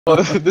Oh,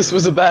 this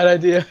was a bad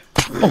idea.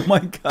 Oh my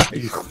god.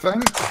 You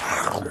think?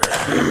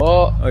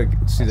 Oh, Oh, you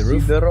can see the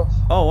roof? see the roof?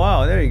 Oh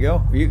wow, there you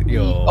go.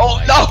 Yo, Oh,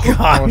 my no!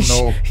 Gosh.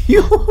 Oh no.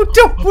 You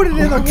don't put it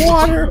in the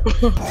water!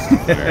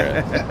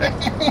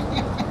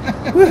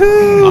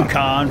 Woohoo!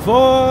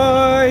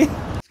 Convoy!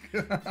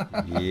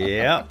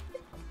 Yep.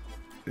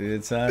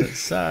 It's on its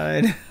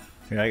side.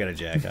 Here, I got a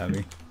jack on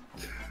me.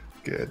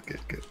 Good, good,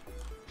 good.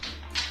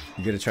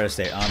 You gotta try to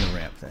stay on the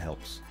ramp, that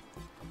helps.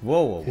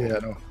 Whoa, whoa, whoa. Yeah,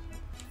 no.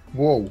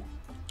 Whoa.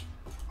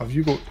 Have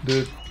you got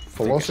the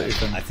velocity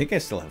thing? I think I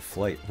still have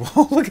flight.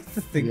 Whoa, look at the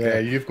thing. Yeah,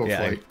 you've got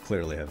flight. I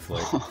clearly have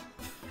flight.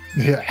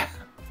 Yeah.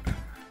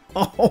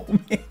 Oh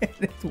man,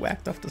 it's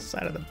whacked off the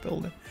side of the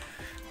building.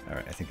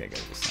 Alright, I think I got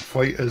this now.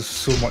 Flight is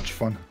so much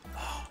fun.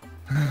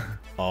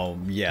 Oh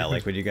yeah,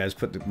 like when you guys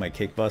put my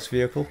cake bus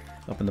vehicle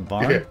up in the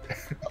barn. Yeah.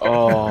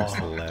 Oh, That's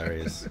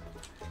hilarious.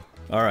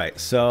 Alright,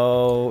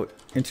 so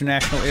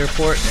International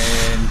Airport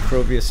and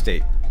Crovia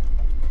State.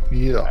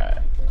 Yeah.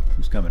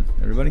 Who's coming?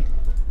 Everybody?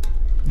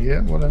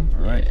 Yeah, whatever.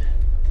 Alright.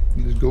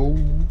 Let's go.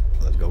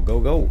 Let's go, go,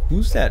 go.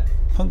 Who's that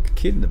punk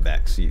kid in the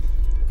back seat?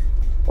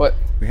 what?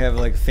 We have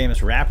like a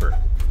famous rapper.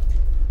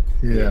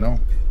 Yeah, no.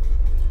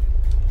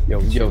 Yo,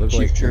 yo, Look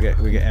like ChiefChirpa.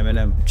 we got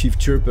Eminem,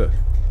 ChiefChirpa,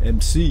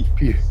 MC,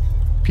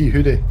 P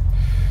hoodie.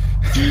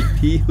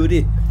 P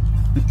hoodie.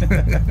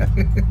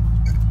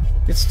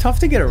 It's tough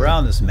to get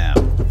around this map.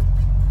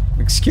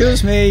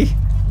 Excuse me,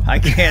 I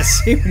can't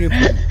see when you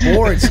put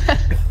boards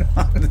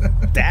on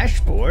the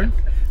dashboard.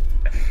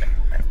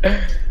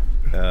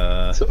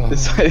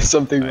 Is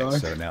something Right, wrong?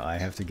 so now I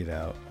have to get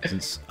out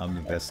since I'm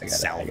the best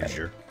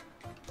salvager.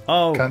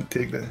 Oh, Can't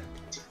take that.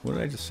 what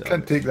did I just say?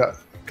 Can't take that.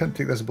 Can't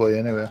take this boy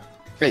anywhere.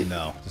 Wait,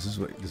 No, this is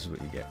what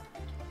you get.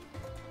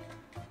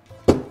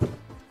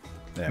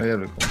 There. There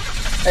we go.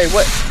 hey,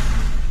 what?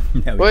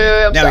 Now we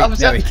Wait, can't, I'm now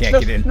sorry, we can't no,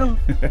 get in. no.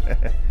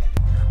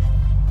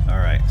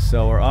 Alright,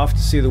 so we're off to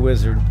see the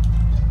wizard.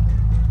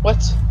 What?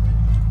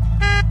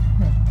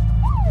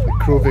 The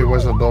Crovia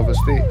Wizard of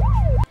Estate.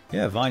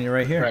 Yeah, Vanya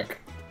right here. Rick.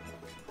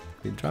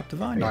 You dropped the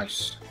Vanya.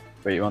 Nice.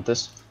 Wait, you want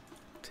this?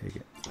 Take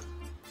it.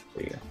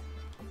 There you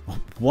go.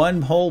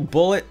 One whole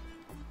bullet.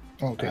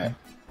 Okay. Alright.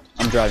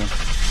 I'm driving.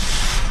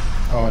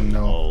 Oh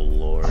no. Oh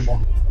lord.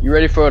 You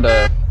ready for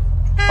the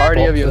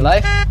party of your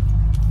life?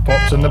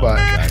 Pops in the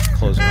back. God,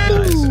 closing my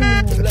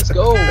eyes. Let's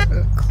go!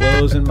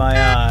 Closing my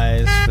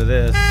eyes for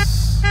this.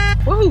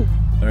 Woo!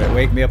 Alright,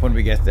 wake me up when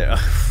we get there.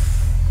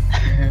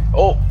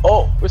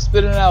 Oh, we're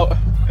spitting out.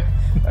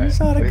 He's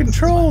out of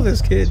control,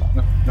 this kid.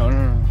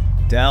 No.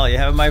 Dal, you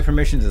have my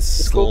permission to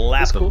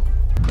slap him. Cool.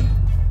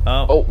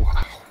 Oh,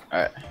 Oh,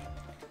 alright.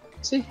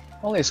 See,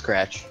 only a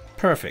scratch.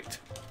 perfect.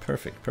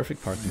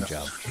 Perfect parking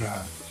job.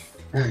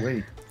 Oh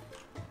wait.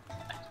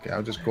 Okay,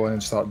 I'll just go in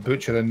and start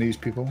butchering these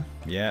people.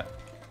 Yeah.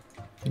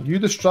 You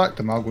distract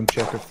them, I'll go and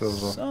check if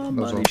there's a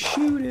Somebody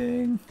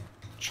shooting.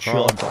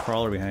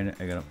 Crawler behind it.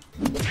 I got him.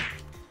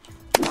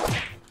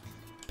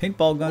 Paintball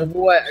Oh gun.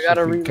 boy, I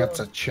gotta reload. Gets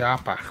a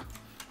chopper.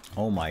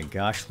 Oh my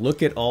gosh,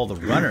 look at all the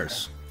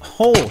runners.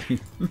 Holy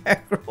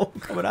mackerel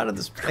coming out of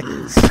this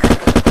place.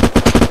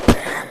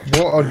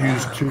 What are you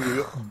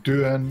two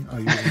doing? Are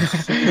you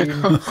saying?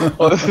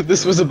 Oh,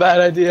 this was a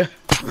bad idea.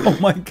 Oh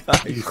my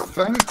god. You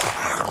think?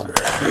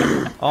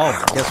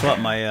 Oh, guess what?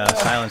 My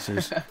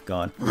silencer's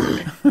gone.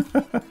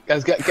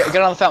 Guys, get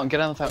on the fountain, get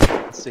on the fountain.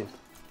 Let's see.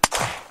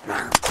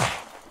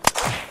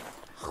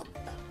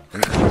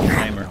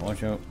 Timer,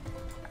 watch out.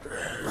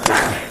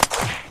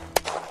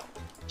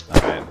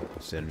 Alright,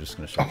 so I'm just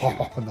gonna shoot you.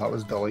 Oh, that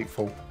was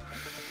delightful.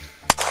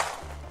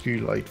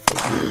 Delightful.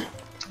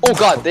 Oh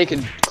god, they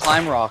can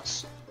climb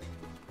rocks.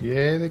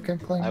 Yeah, they can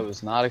climb. I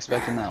was not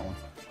expecting that one.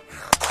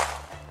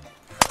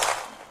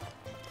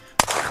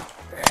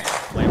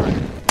 Flamer.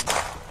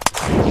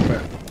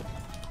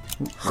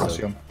 I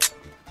see him.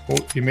 Oh,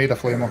 you made a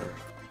flamer.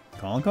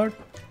 Calling card?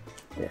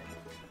 Yeah.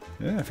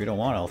 Yeah, if you don't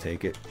want it, I'll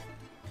take it.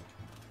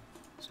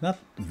 It's not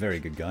a very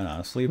good gun,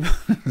 honestly, but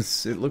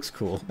it looks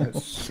cool.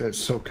 It's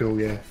so cool,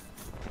 yeah.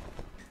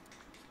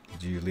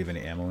 Did you leave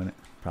any ammo in it?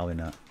 Probably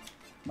not.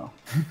 No.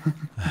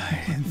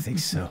 I didn't think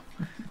so.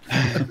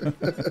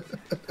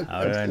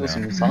 How did I know?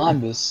 Some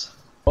zombies.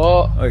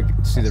 Oh, Oh, you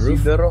can see the roof?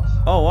 see the roof?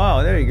 Oh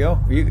wow, there you go.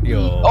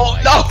 Yo, Oh,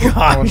 my no!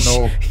 Gosh.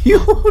 Oh, no. You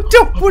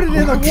don't put it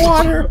in the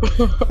water!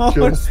 Oh,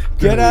 Just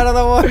get out of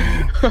the water!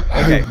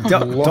 Okay,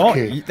 don't,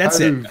 lucky. that's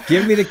it.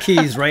 Give me the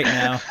keys right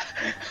now.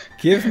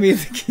 Give me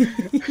the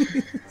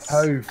keys.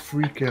 How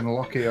freaking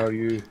lucky are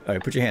you?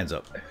 Alright, put your hands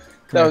up.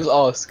 That was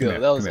all skill.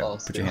 Come here, That was come here. all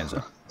Put skill. your hands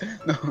up.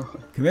 No.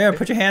 Come here,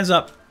 put your hands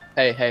up.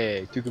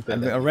 Hey, too I'm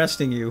competitive.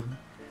 arresting you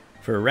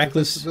for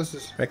reckless This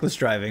is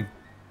driving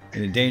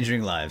and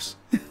endangering lives.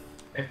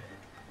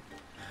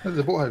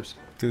 the boathouse.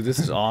 Dude, this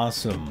is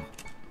awesome.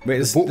 Wait,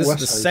 this boat is west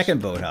the house.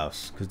 second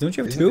boathouse. Because don't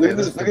you have Isn't two? Look at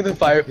this, look at the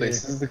fireplace.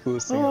 Yeah. This is the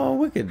coolest thing. Oh,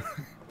 wicked.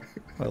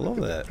 I love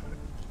that.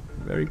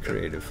 Very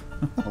creative.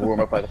 I'll warm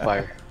up by the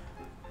fire.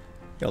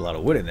 Got a lot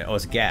of wood in there. Oh,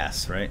 it's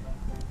gas, right?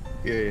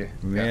 Yeah.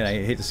 Man,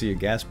 I hate to see your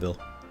gas bill.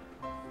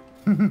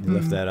 You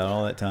left that out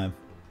all that time.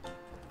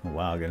 Oh,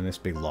 wow, got a nice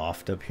big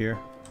loft up here.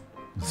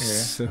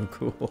 So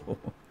cool.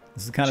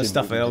 This is the kind of Should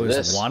stuff we I do always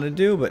this? want to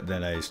do, but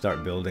then I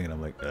start building and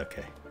I'm like,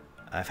 okay,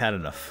 I've had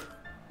enough.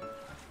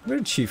 Where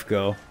did Chief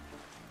go?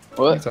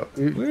 What?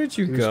 Where did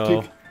you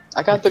go?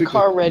 I got the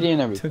car ready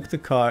and everything. Took the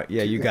car.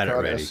 Yeah, you got it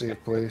ready.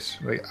 Safe place.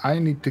 Right, I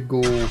need to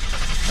go.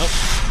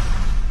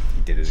 Oh,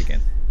 he did it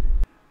again.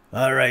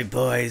 All right,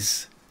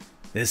 boys.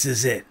 This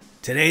is it.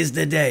 Today's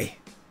the day.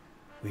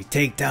 We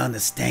take down the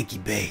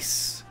Stanky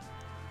base.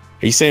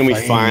 Are you saying we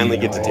finally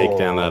get to take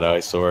down that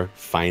eyesore?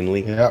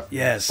 Finally? Yep.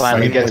 Yes.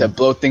 Finally get to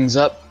blow things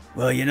up.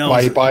 Well, you know,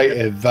 Bye bye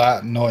to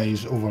that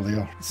noise over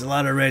there. it's a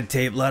lot of red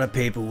tape, a lot of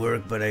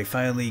paperwork, but I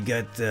finally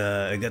got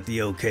I got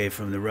the okay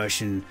from the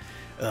Russian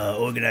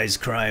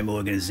organized crime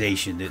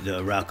organization,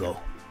 Rocco.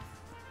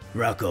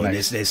 Rocco,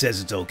 Nice. they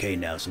says it's okay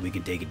now, so we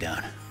can take it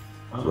down.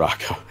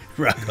 Rocco.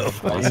 Rocco.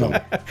 Awesome.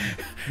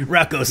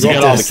 Rocco You said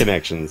got all the this.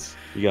 connections.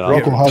 You got all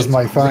Rocco has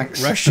my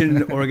thanks.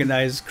 Russian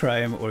organized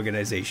crime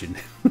organization.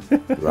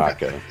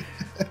 Rocco.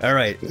 All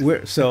right,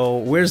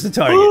 where's the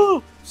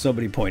target?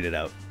 Somebody pointed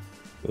out.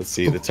 Let's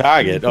see the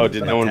target. Oh,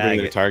 did no one bring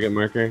their Target. target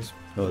marker?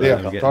 Oh, Yeah,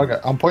 I'm getting-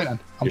 target. I'm pointing.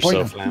 I'm You're so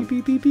pointing. flam.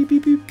 Beep, beep, beep,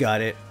 beep, beep.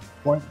 Got it.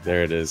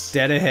 There it is.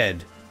 Dead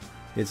ahead.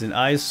 It's an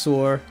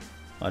eyesore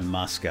on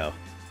Moscow.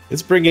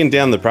 It's bringing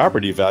down the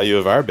property value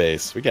of our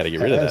base. We got to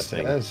get rid of that It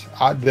thing. is.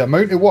 The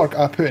amount of work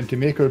I put in to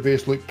make our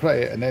base look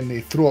pretty, and then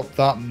they throw up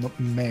that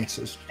mess.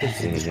 It's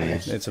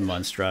It's a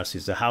monstrosity.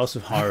 It's a house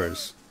of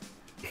horrors.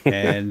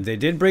 And they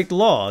did break the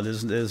law.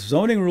 There's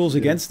zoning rules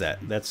against that.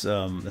 That's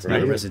not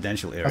a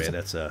residential area.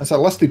 That's a It's a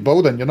listed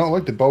building. You're not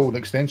allowed to build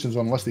extensions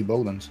on listed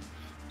buildings.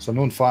 It's a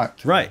known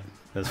fact. right.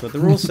 That's what the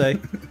rules say.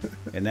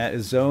 And that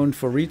is zoned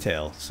for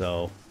retail,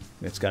 so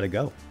it's got to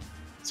go.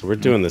 So we're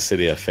doing the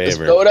city a Let's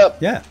favor. blow it up.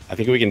 Yeah, I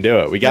think we can do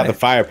it. We got Right. the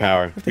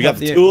firepower. We have got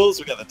the the- tools.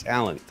 We got the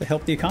talent. to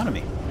help the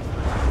economy.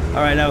 All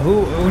right, now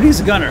who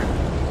needs a gunner?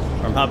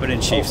 I'm hopping in,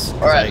 Chiefs.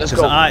 All right, let's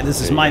go. This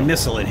is my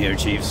missile in here,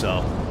 Chief,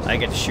 so I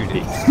get to shoot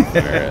it.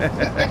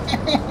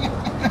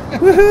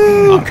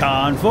 Woohoo!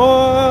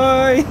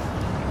 Convoy!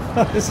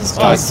 This is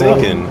I was fun.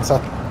 thinking, It's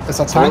a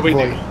so what tank do we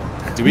boy.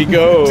 do? Do we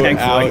go Tank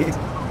out?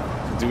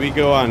 fight. Do we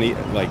go on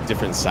like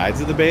different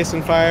sides of the base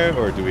and fire,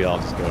 or do we all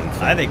just go in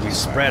front? I think we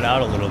spread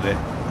out a little bit.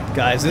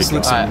 Guys, this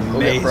looks All right, we'll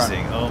get front.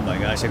 amazing. Oh my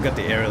gosh, I've got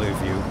the aerial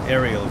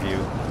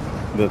view.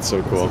 That's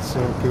so cool. It's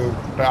so cool.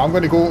 Right, I'm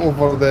going to go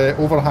over the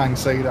overhang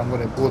side. I'm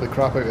going to blow the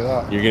crap out of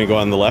that. You're gonna go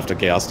on the left.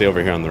 Okay, I'll stay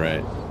over here on the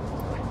right.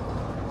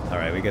 All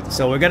right,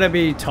 so we're gonna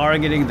be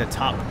targeting the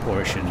top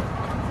portion.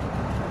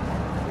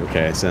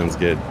 Okay, sounds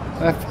good.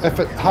 If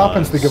it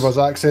happens to give us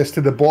access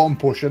to the bottom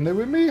portion, then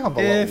we may have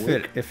a little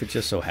look. If it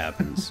just so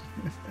happens.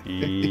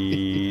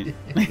 Right.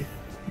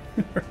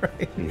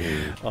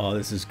 Oh,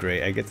 this is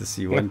great. I get to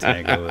see one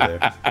tank over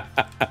there.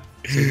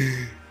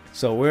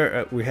 So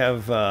we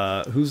have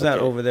who's that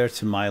over there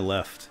to my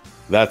left?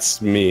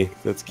 That's me.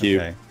 That's cute.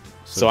 Okay.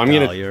 So I'm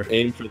gonna Dahlia.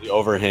 aim for the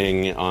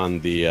overhang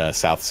on the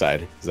south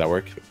side. Does that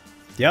work?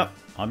 Yep.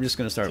 I'm just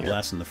gonna start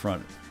blasting the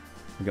front.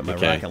 I got my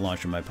Okay. rocket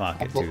launcher in my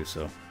pocket I've got- too.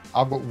 So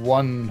I've got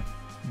one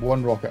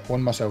rocket,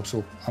 one missile,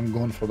 so I'm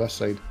going for this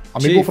side.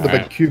 I'm Chief. going to go for the big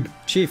Alright. cube.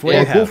 Chief, what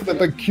I'll do you go have? for the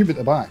big cube at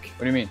the back.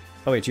 What do you mean?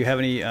 Oh wait, do you have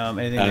any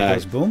anything that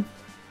goes boom?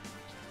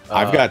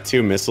 I've got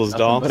 2 missiles, nothing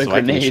doll, but a so I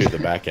can grenade. shoot the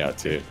back out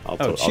too. I'll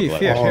Chief, go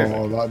here. ahead.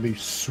 Oh, that'd be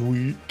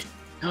sweet.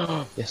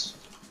 Yes.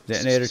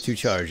 Detonator 2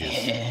 charges.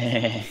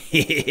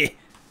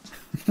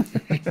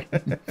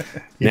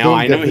 Now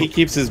I know get he the-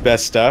 keeps his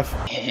best stuff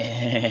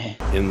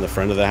in the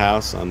front of the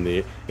house.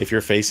 If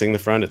you're facing the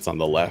front, it's on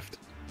the left.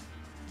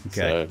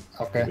 Okay.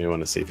 So Okay. you may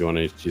want to see if you want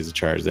to use a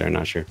charge there.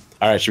 Not sure.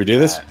 All right, should we do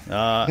this?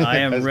 I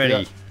am Let's ready.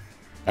 go.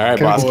 All right,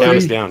 Okay, boss, boy. count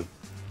us down.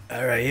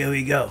 All right, here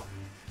we go.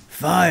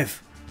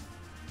 5,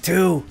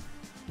 2,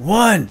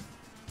 1,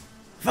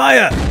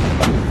 fire!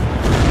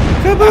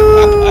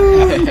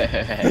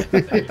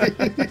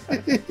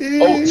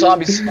 Oh,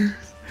 zombies.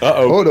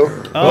 Uh-oh. Oh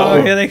no.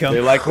 Oh, here they come. They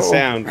like the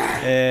sound.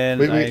 And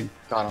Wait.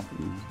 Got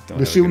him. I don't The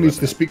have a seal good needs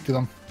to weapon. speak to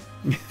them.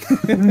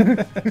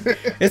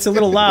 It's a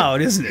little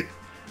loud, isn't it?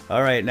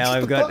 All right, now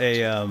I've got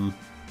a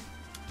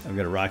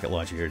rocket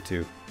launcher here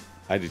too.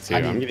 I do too.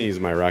 I'm going to use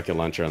my rocket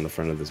launcher on the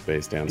front of this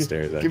base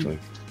downstairs, actually.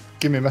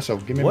 Give me a missile.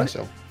 Give me a What?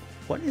 missile.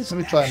 What is Let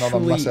me try another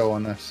actually missile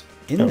on this.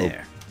 in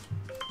there?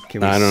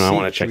 Can we I don't know. I see-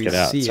 want to check can it we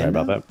out. see Sorry in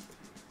about there?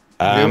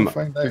 that. We'll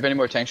find Do you have out. any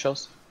more tank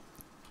shells?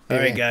 All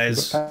right,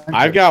 guys.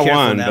 I've got Careful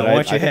one, now, but I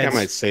watch your think I heads.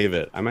 might save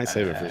it. I might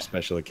save it for a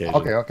special occasion.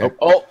 Okay, okay.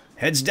 Oh,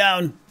 Heads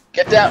down.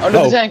 get down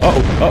under the tank.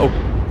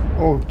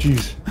 Oh,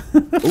 jeez.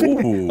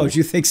 Ooh. Oh, did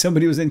you think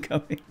somebody was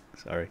incoming?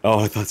 Sorry. Oh,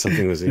 I thought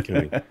something was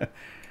incoming.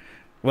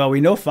 Well,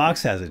 we know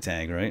Fox has a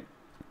tank, right?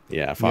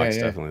 Yeah, Fox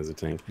Yeah. definitely has a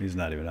tank. He's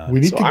not even on.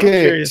 We need So to I'm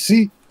get. curious.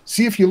 See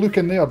if you look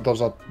in there.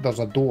 There's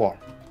a door.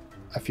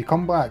 If you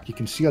come back, you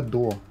can see a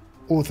door.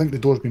 Oh, I think the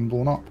door's been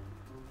blown up.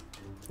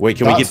 Wait,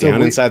 can we That's get the down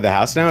way- inside the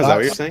house now? Is that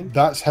what you're saying?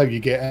 That's how you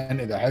get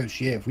into the house.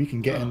 Yeah, if we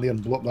can get in there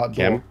and blow up that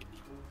door.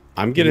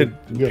 I'm gonna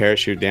Yeah.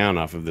 parachute down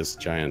off of this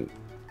giant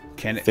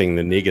Can thing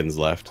the Negans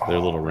left. Their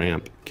little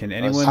ramp. Can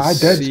anyone I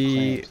did.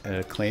 see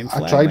a claim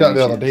flag? I tried by that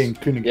the any other day chance?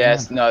 and couldn't get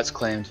Yes, in. no, it's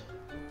claimed.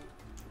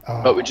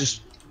 Oh, But we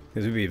just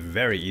Because it would be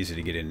very easy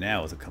to get in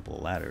now with a couple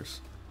of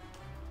ladders.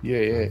 Yeah,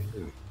 yeah.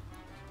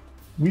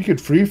 We could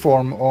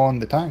freeform on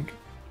the tank.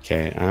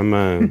 Okay,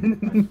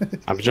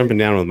 I'm jumping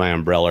down with my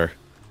umbrella.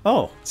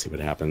 Oh. See what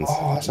happens.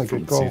 Oh, that's a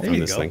good call. There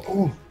you go.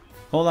 Oh,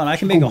 Hold on, I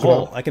can make a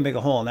hole. I can make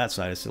a hole on that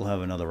side. I still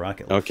have another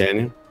rocket left. Oh, can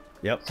you?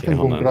 Yep. Okay,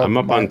 hold on. I'm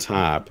up on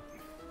top.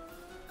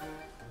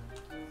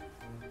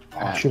 oh,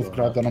 I should have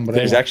grabbed an umbrella.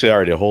 There's actually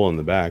already a hole in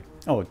the back.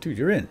 Oh, dude,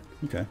 you're in.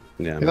 Okay.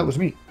 Yeah. Hey, that was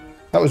me.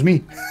 That was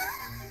me.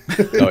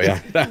 Oh yeah.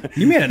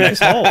 You made a nice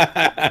hole.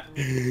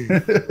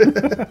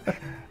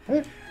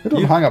 They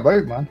don't hang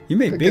about, man. You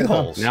made They big get that.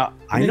 holes. Now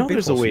I You made know big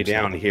there's a holes way in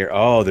down yourself. here.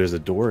 Oh, there's a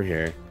door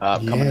here. Yeah,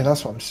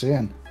 that's what I'm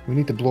saying. We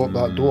need to blow up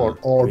that door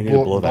or We need to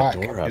blow blow it that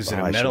back. door up. Is it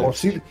Oh, a I metal? Or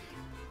should- see,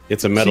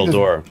 It's a metal this-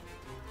 door.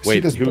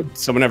 Wait, this-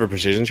 someone have a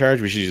precision charge?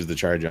 We should use the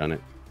charge on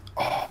it.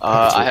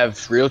 I have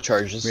real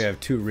charges. We have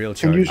 2 real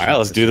Can you- charges. All right,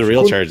 let's do the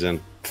real charge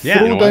then. Yeah.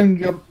 throw You know down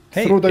your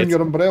Hey, throw down it's-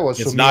 your umbrellas.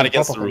 it's so me not and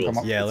against Papa the can rules.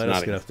 come up. Yeah, It's let us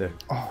not get up there.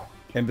 Oh,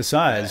 And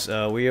besides,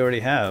 we already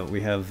have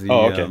the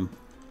Oh, okay.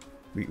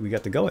 we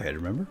got the go ahead,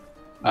 remember?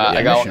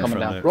 I got one Permission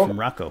coming from down. from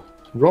Rocco.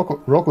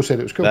 Rocco said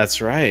it was cool. That's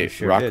right.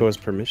 sure Rocco's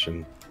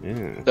permission.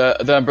 Yeah.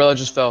 The umbrella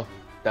just fell.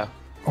 Yeah.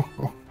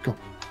 Oh, go.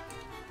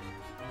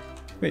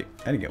 Wait,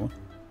 I didn't get one.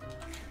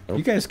 Oh.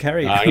 You guys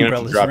carry I'm gonna have to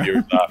umbrellas drop around?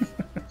 yours off. Yeah,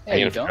 I'm gonna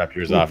you have to don't. drop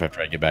yours off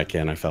after I get back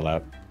in. I fell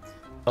out.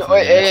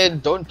 Wait, hey,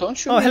 don't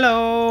shoot Oh, me.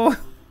 hello!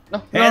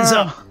 No, Hands no,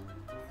 up!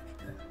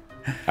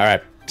 All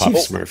right, Pop Chief-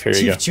 Smurf, here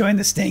Chief, you join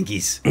the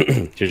Stankies.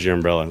 go. Here's your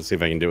umbrella. Let's see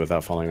if I can do it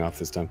without falling off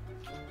this time.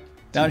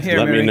 Down here,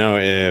 Let Mary. me know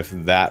if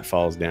that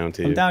falls down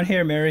to I'm you. down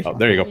here, Mary. Oh,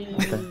 there you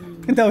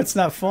go. No, it's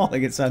not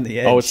falling. It's on the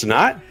edge. Oh, it's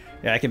not?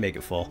 Yeah, I can make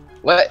it fall.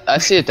 What? I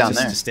see it down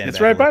Just there. to stand It's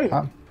back right a by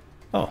little. you.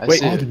 Oh, I wait.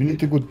 see Oh, it. do we need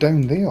to go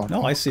down there?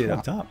 No, I see it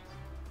up top.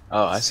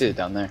 Oh, I see it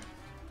down there.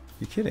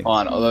 You kidding?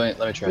 Hold on. Oh, let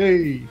me try.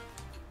 Hey,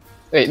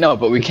 Wait, no,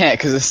 but we can't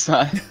because it's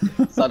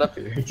not up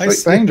here. it's I right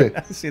see behind it. you.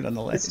 I see it on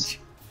the ledge.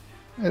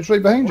 It's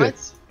right behind you.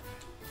 What?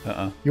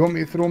 Uh-uh. You want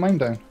me to throw mine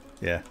down?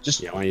 Yeah. Just,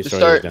 Yeah, why don't you just throw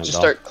yours start, down, just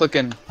doll? start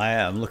clicking.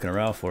 I'm looking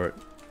around for it.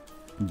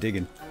 I'm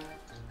digging.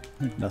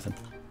 Nothing.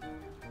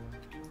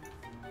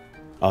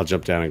 I'll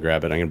jump down and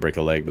grab it. I'm gonna break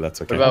a leg, but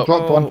that's okay. What I about-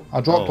 dropped one.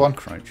 I dropped oh, one.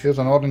 crunch. Here's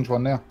an orange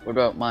one there. What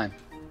about mine?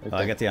 Oh,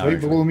 I got the Right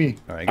orange below one. me.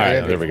 All right, All right,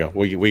 got it. there we go.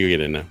 We can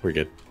get in now. We're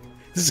good.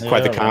 This is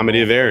quite the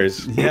comedy of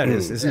errors. Yeah, it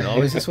is. Isn't it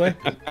always this way?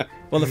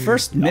 Well, the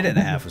first minute and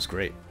a half was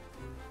great.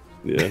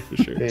 Yeah, for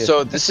sure. Yeah.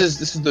 So this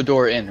is the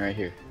door in right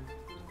here.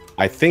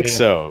 I think Yeah.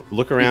 so.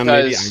 Look around,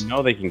 maybe. Because- I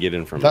know they can get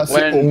in from That's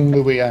it. the When-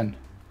 only way in.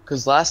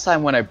 Because last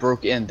time when I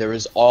broke in, there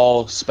was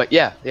all spike.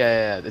 Yeah.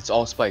 It's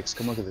all spikes.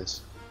 Come look at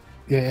this.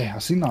 Yeah, I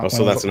seen that. Oh, when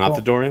so I that's got not the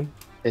caught. door in?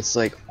 It's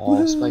like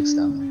all spikes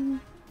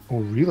down Oh,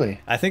 really?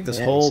 I think this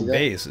Yeah, whole see that?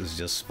 base is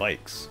just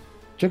spikes.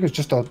 Jigga's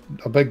just a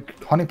big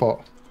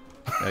honeypot.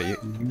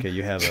 Okay,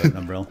 you have an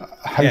umbrella.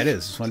 House, Yeah, it is.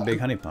 It's one big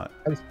honeypot.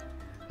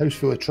 House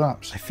full of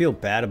traps. I feel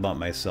bad about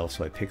myself,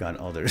 so I pick on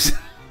others.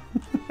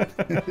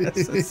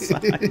 That's a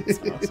sign. It's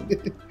awesome.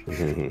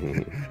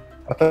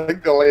 I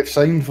think the left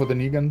sign for the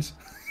Negans.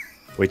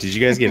 Wait, did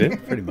you guys get in?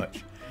 Pretty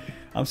much.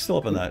 I'm still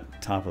up on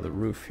that top of the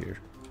roof here.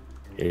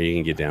 Here, you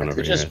can get down there. over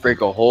Could here. just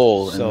break a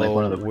hole in So, like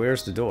one of the.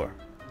 where's the door?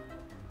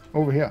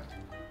 Over here.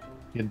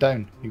 You're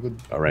down. You go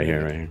Oh, right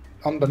here, right here.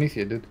 underneath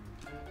you, dude.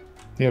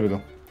 Here we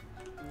go.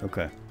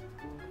 Okay.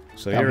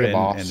 So That'll you're be a in,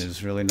 boss. and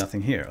there's really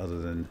nothing here other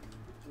than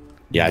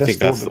Yeah, I This think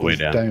that's door the way goes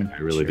down. down.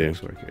 I really do.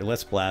 Sure, it's working.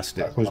 Let's blast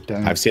it. That goes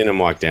down. I've seen him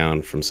walk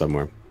down from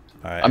somewhere.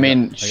 All right. I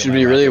mean, got should my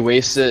we really rocket.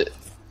 waste it?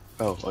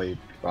 Oh, you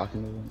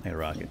rocking me? Hey,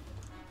 rocket.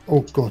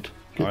 Oh, God.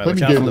 All right, Let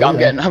me watch out get for in the-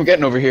 there. I'm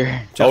getting over here.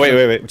 Watch out wait, for-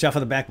 wait, wait. Watch out for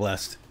the back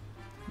blast.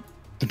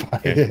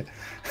 Okay.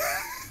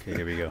 Okay,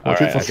 here we go. All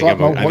Watch right, out for I think I'm,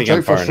 shrapnel. I think Watch I'm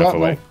out for far enough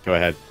shrapnel. away. Go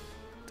ahead.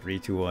 3,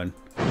 2, 1.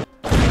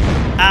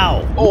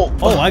 Ow! Oh,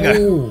 Oh, I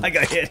Oh.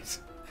 got hit.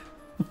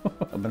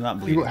 But not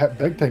You bleeding. got hit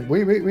big time.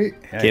 Wait.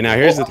 Okay, now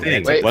here's the Oh,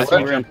 thing. wait, Once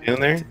wait, we jump in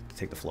there,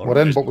 Take the floor.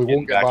 We're in, but we get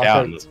won't get back back out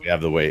out. unless we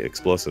have the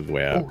explosive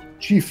way out. Oh,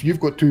 Chief, you've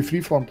got 2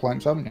 freeform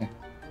planks, haven't you?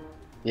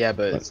 yeah,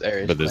 but it's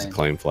area. But there's a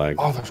claim flag.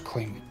 Oh, there's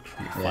claim.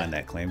 Find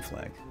that claim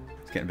flag.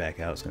 Getting back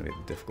out is going to be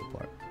the difficult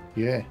part.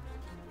 Yeah.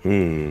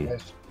 Hmm.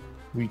 Yes.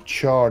 We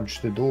charge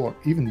the door.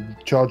 Even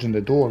charging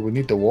the door, we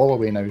need the wall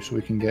away now so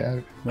we can get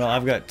out. Well,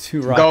 I've got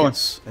 2 Going.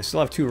 rockets. I still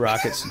have 2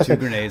 rockets and 2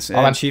 grenades. I'm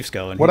in. And Chief's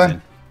going. What He's in?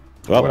 in.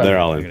 Well, they're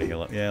all I'm going to in.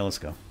 heal up. Yeah, let's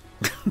go.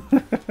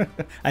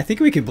 I think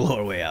we can blow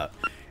our way out.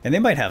 And they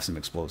might have some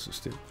explosives,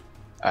 too.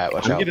 All right,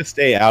 watch I'm out. gonna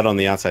stay out on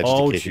the outside just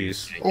Oh, in case you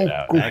jeez. can't Oh, get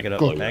out. good, Back it up,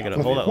 good. back it up.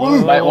 Hold up.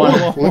 Whoa, Might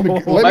wanna- let me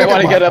Might get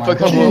wanna get back, up a man.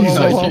 couple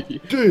Jesus,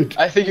 of- dude.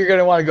 I think you're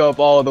gonna want to go up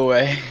all the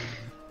way.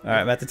 All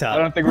right, I'm at the I top.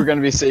 don't think we're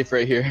gonna be safe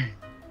right here.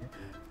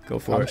 Go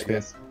for I'm it.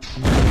 scared.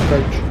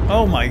 Crouch.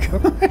 Oh my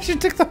god. I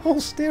should took the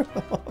whole stair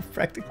off,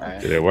 practically. All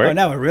right. Did it Oh, work?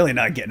 now we're really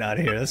not getting out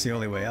of here. That's the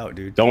only way out,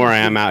 dude. Don't worry,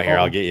 I'm out here.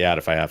 I'll get you out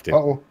if I have to.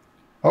 Uh-oh.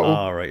 Uh-oh.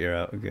 All right, you're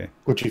out. Okay.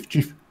 Go,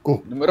 Chief.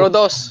 Go. Numero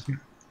dos.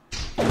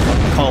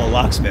 Call a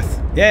locksmith.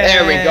 Yeah.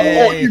 There we go.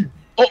 Oh, you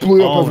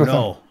blew up Oh everything.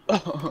 no.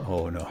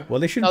 Oh no. Well,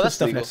 they shouldn't No, put that's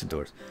stuff legal. next to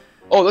doors.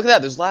 Oh, look at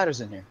that. There's ladders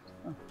in here.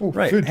 Oh,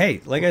 Right. food.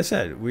 Hey, like I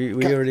said, we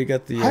already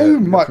got the. How the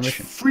much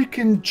permission.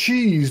 freaking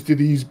cheese do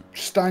these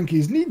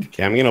stankies need?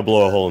 Okay, I'm gonna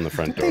blow a hole in the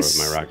front Don't door they with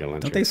my s- rocket launcher.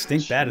 Don't they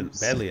stink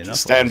badly enough?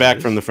 Stand back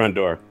from the front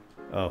door.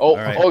 Oh, Oh, all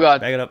right. oh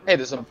god. Back it up. Hey,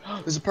 there's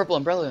a purple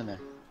umbrella in there.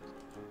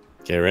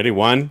 Okay, ready?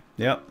 1,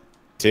 Yep.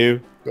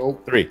 2, Go.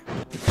 3.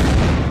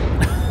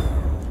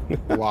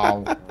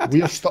 Wow.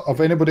 We are stuck. Have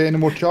anybody any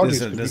more charges?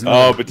 There's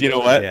Oh, but you know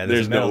what? Yeah,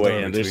 there's there's a no metal door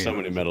way in. There's so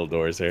between. many metal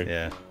doors here.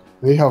 Yeah.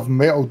 They have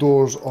metal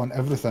doors on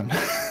everything.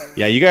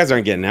 Yeah, you guys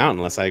aren't getting out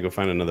unless I go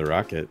find another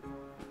rocket.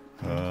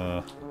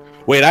 Uh,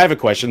 Wait, I have a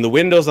question. The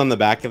windows on the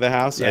back of the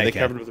house, Yeah, are I they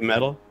can. covered with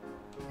metal?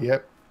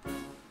 Yep.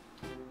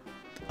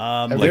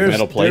 Like there's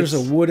metal there's a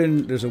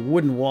plates?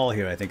 wooden wall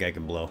here. I think I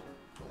can blow.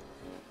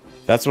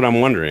 That's what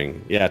I'm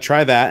wondering. Yeah,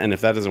 try that, and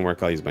if that doesn't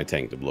work, I'll use my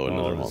tank to blow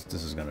another Oh, hole.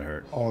 this is gonna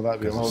hurt. Oh, that'd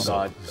be This is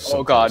awesome. God. so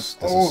Oh, God.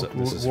 close.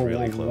 This is whoa,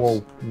 really whoa,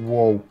 close.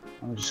 Whoa.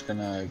 I'm just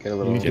gonna get a You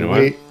little. need You to know what?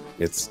 wait.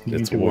 It's You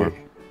need to warm. wait.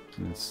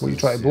 This What are you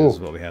is- trying to blow? This is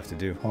what we have to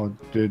do. Oh,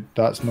 dude,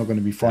 that's not going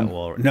to be That fun.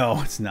 wall.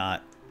 No, it's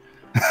not.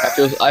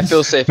 I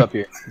feel safe up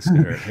here. It's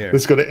gonna hurt. Here.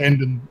 It's going to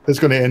end in. It's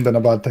going to end in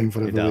a bad thing for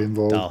Hey, everybody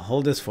involved. Dal,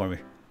 hold this for me.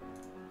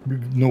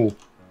 No.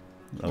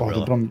 Oh,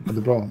 the Umbrella.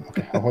 umbrella.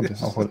 Okay, I'll hold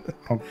it. I'll hold it.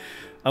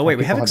 Oh wait,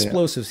 we have I'll hold it.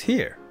 explosives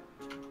here.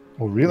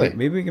 Oh, really?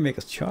 Maybe we can make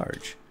a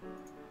charge.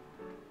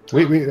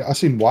 Wait. I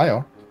seen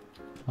wire.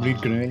 Need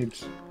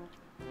grenades.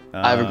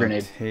 I have a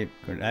grenade.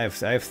 I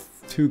have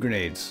 2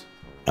 grenades.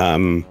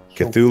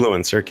 Cthulhu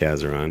and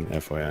Circaz are on,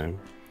 FYI.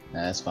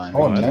 Nah, that's fine.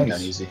 Oh, We can take them nice.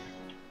 down easy.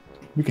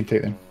 We can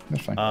take them.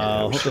 That's fine.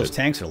 I we hope those should.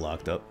 tanks are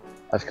locked up.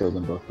 I've killed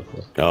them both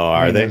before. Oh,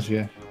 are they?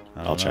 Yeah.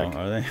 I don't I'll know, check.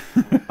 Are they?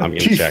 I'm gonna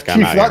Chief, check. Chief,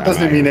 I'm out that here.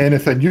 doesn't mean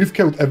anything. You've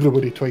killed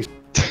everybody twice.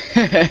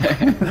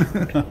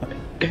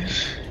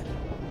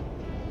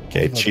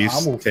 Okay, There's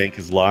Chief's ammo. tank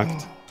is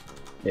locked.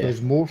 Yeah.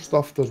 There's more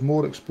stuff. There's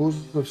more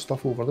explosive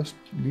stuff over these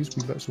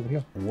wee bits over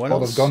here. What Oh,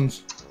 there's else?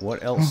 guns.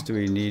 What else do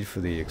we need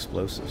for the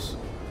explosives?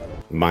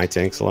 My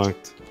tank's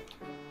locked.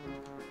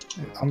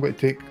 I'm going to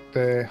take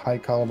the high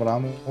caliber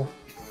ammo.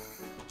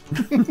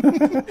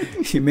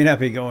 You may not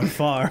be going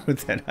far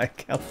with that high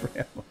caliber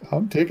ammo.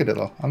 I'm taking it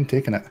though. I'm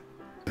taking it.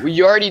 Well,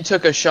 you already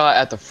took a shot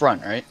at the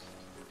front, right?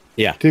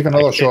 Yeah. Take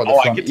another shot at the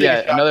I front. could take a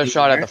Yeah, shot another from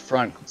shot at there. the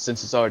front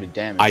since it's already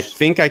damaged. I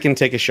think I can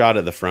take a shot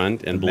at the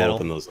front and blow Metal.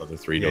 open those other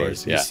 3 Yeah,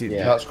 doors. you Yeah. see-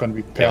 Yeah. That's going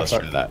to be Yeah, let's try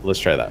perfect. that. Let's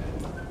try that.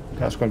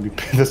 That's going to be.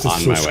 This is On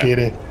so my way.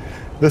 scary.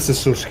 This is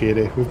so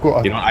scary. We've got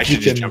a. You know, I should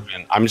just freaking- jump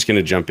in. I'm just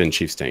gonna jump in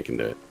Chief's tank and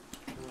do it.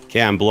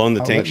 Okay, I'm blowing the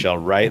I'll tank let- shell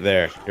right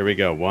there. Here we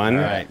go. 1,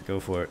 All right, go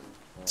for it.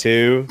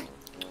 2,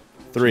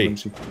 3.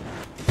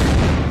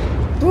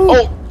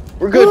 Oh,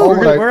 we're good. Oh, we're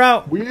good. We're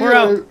out. We're We're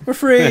out. out. We're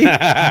free.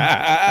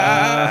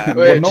 We're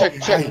Wait, not-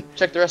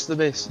 check the rest of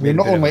the base. We're a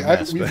not bit of only a out,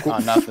 mess, we've but-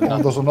 got. Oh, nothing,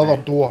 Oh, there's another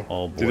door.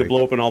 Oh boy. Did it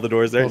blow open all the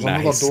doors there? There's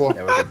Nice. another door.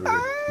 Yeah, we're good. We're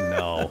good.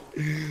 No.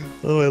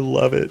 Oh, I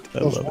love it. I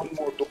There's love one it.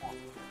 more door.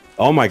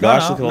 Oh my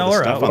gosh, no, look at no, all the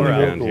we're stuff out, on the we're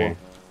out. ground here.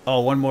 Oh,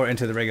 one more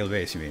into the regular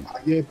base, you mean?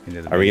 Yeah.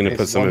 Into the Are we main gonna base.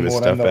 put some one of his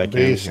more stuff in the back in?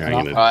 base, Here, and I'm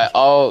I- gonna-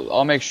 Alright,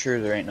 I'll make sure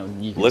there ain't no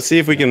Negan. Let's see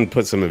if we can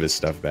put some of his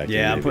stuff back in.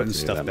 Yeah, I'm maybe, putting too.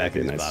 stuff That back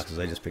might in be these nice. boxes.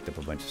 I just picked up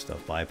a bunch of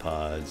stuff,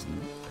 bipods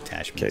and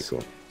attachments. Okay,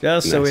 cool.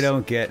 Just so we Nice.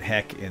 don't get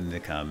heck in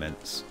the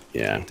comments.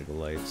 Yeah. Tactical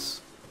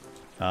lights.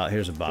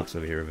 Here's a box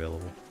over here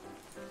available.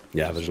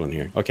 Yeah, there's one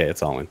here. Okay,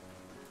 it's all in.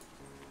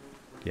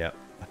 Yep.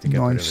 I think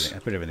Nice. I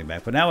put everything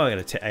back. But now I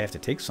have to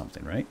take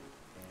something, right?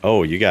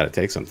 Oh, you got to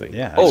take something.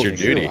 Yeah, That's Oh, your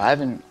true. duty. I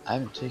haven't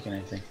taken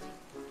anything.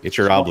 It's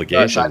your I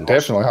obligation.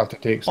 definitely have to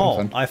take Oh,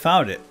 something. I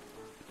found it.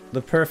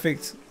 The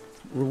perfect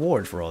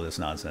reward for all this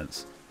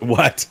nonsense.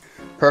 What?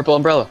 Purple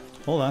umbrella.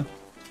 Hold on.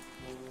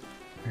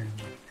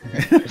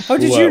 How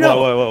did you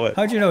know? What?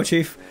 How'd you know,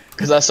 Chief?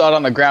 Because I saw it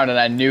on the ground and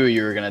I knew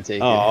you were gonna take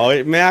it. Oh,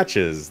 it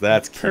matches.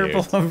 That's cute.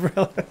 Purple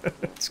umbrella.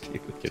 That's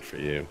cute. Good for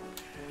you.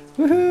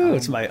 Woohoo!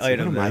 It's my So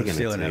item what that am I I'm gonna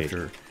stealing take?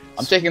 after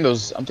I'm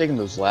taking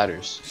those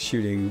ladders.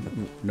 shooting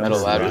Metal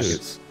number ladders.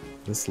 rockets.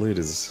 This loot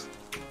is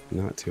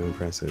not too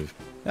impressive.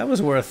 That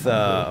was worth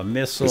a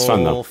missile, It's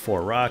fun, though.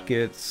 4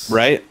 rockets,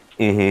 Right?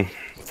 Mm-hmm.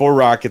 4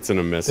 rockets and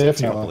a missile. a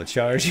Definitely. couple of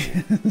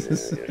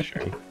charges. Yeah,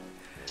 sure.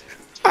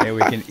 And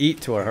we can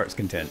eat to our heart's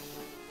content.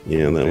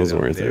 Yeah, that was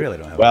don't- worth they it. really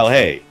don't have Well, much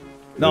hey,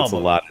 No, that's a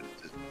but- lot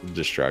of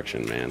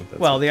destruction, man. That's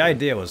Well, the okay.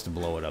 idea was to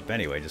blow it up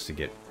anyway, just to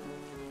get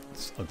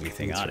this ugly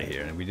thing That's out of right.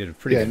 here, and we did a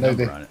pretty Yeah, good no,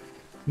 number they- on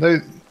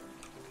it.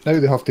 Now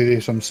they have to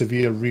do some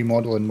severe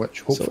remodeling, which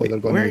So, hopefully wait, they're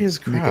going where are to his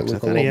make it crops? I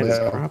look a thought he lot had his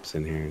better. crops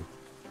in here.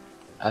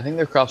 I think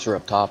their crops are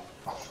up top.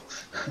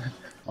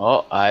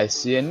 Oh, I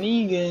see a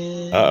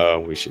Negan. Uh-oh,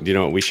 we should. You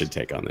know what? We should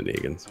take on the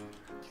Negans.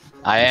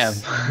 I am.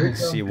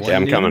 See one Okay,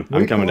 I'm Negan? coming.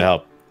 I'm coming to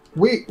help.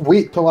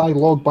 Wait till I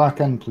log back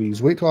in,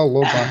 please. Wait till I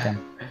log back in.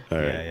 All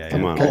right, Yeah,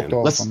 come yeah. on, Kicked man.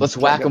 off. let's I'm let's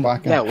trying whack to him. get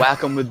back in. Yeah,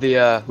 whack him with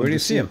the. Where do you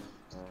see him?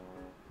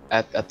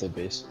 At the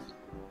base.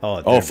 Oh,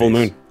 at Oh, their full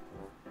base. moon.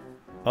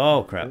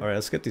 Oh crap! All right,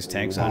 let's get these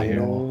tanks out of here.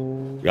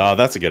 No. Oh,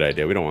 that's a good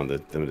idea. We don't want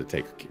them to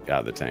take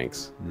out the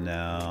tanks.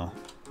 No.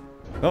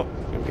 Oh,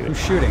 I'm kidding. who's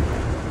shooting?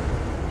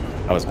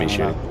 That was me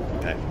shooting.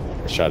 Okay,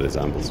 I shot his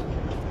zombies.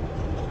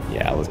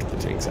 Yeah, let's get the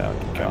tanks out.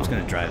 I'm just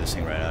gonna drive this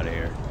thing right out of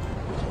here.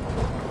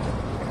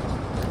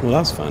 Well, that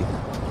was fun.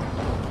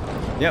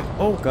 Yep.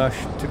 Oh gosh,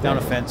 took down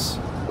a fence.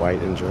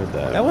 White enjoyed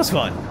that. That was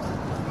fun.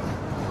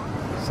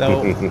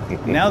 So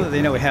now that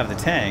they know we have the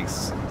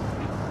tanks,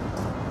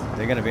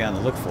 they're gonna be on the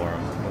look for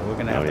them. But we're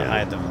gonna have to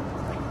hide them.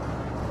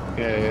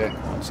 Yeah.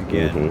 Once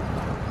again.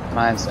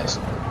 Mine's nice.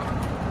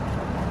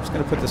 I'm just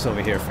gonna put this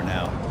over here for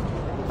now.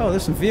 Oh,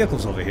 there's some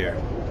vehicles over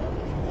here.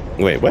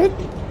 Wait, what?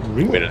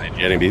 Really? Wait, are they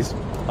getting these?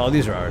 Oh,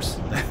 these are ours.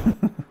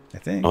 I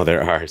think. Oh,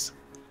 they're ours.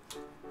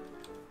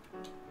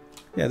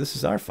 Yeah, this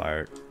is our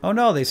fire. Oh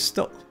no, they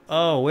stole.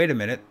 Oh, wait a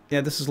minute.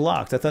 Yeah, this is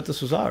locked. I thought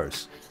this was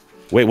ours.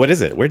 Wait, what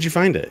is it? Where'd you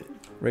find it?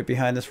 Right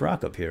behind this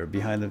rock up here,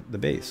 behind the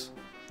base.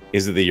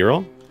 Is it the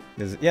Ural?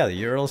 Yeah, the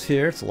Ural's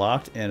here. It's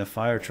locked, and a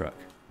fire truck.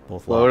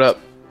 Both Load locked.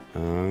 up.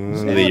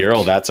 The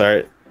Ural, that's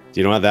our... Do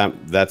you know what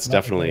that's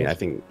definitely... I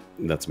think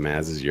that's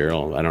Maz's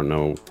Ural. I don't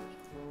know.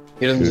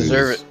 He doesn't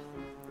deserve it.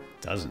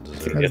 Doesn't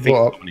deserve I it.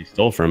 think somebody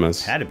stole from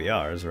us. Had to be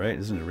ours, right?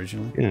 Isn't it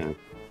originally? Yeah.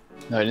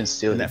 No, I didn't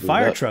steal it. And that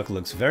fire truck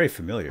looks very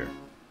familiar.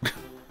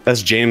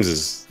 That's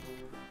James's.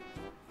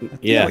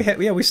 Yeah.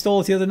 We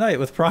stole it the other night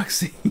with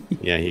Proxy.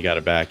 Yeah, he got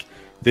it back.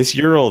 This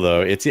Ural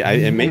though, it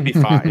may be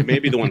it may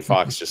be the one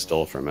Fox just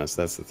stole from us.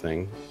 That's the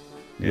thing.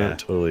 I'm not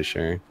totally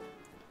sure.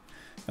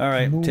 All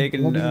right,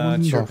 taking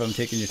Chirpa, I'm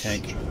taking your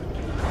tank.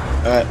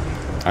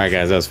 All right,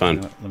 guys, that was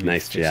fun.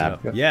 Nice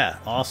job. Yeah,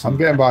 awesome. I'm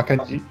getting back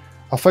in.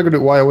 I figured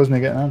out why I wasn't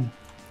getting in.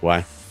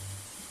 Why?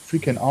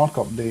 Freaking Ark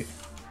update.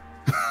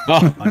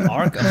 Oh, on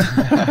Ark.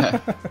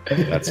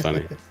 That's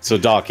funny. So,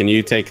 Doc, can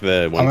you take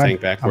the one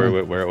tank back where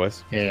it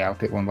was? Yeah, I'll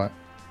take one back.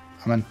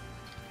 I'm in.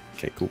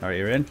 Okay, cool. All right,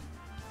 you're in.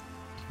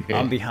 Yeah.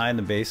 I'm behind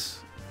the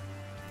base.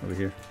 Over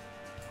here.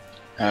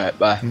 All right,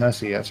 bye. I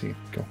see. Go.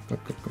 All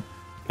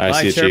right, Bye,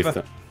 see you, Chief.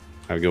 Chirpa.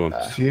 Have a good one.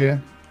 See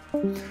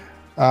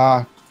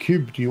ya.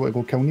 Cube, do you want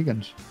to go kill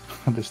Negans?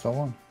 Are they still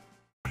on?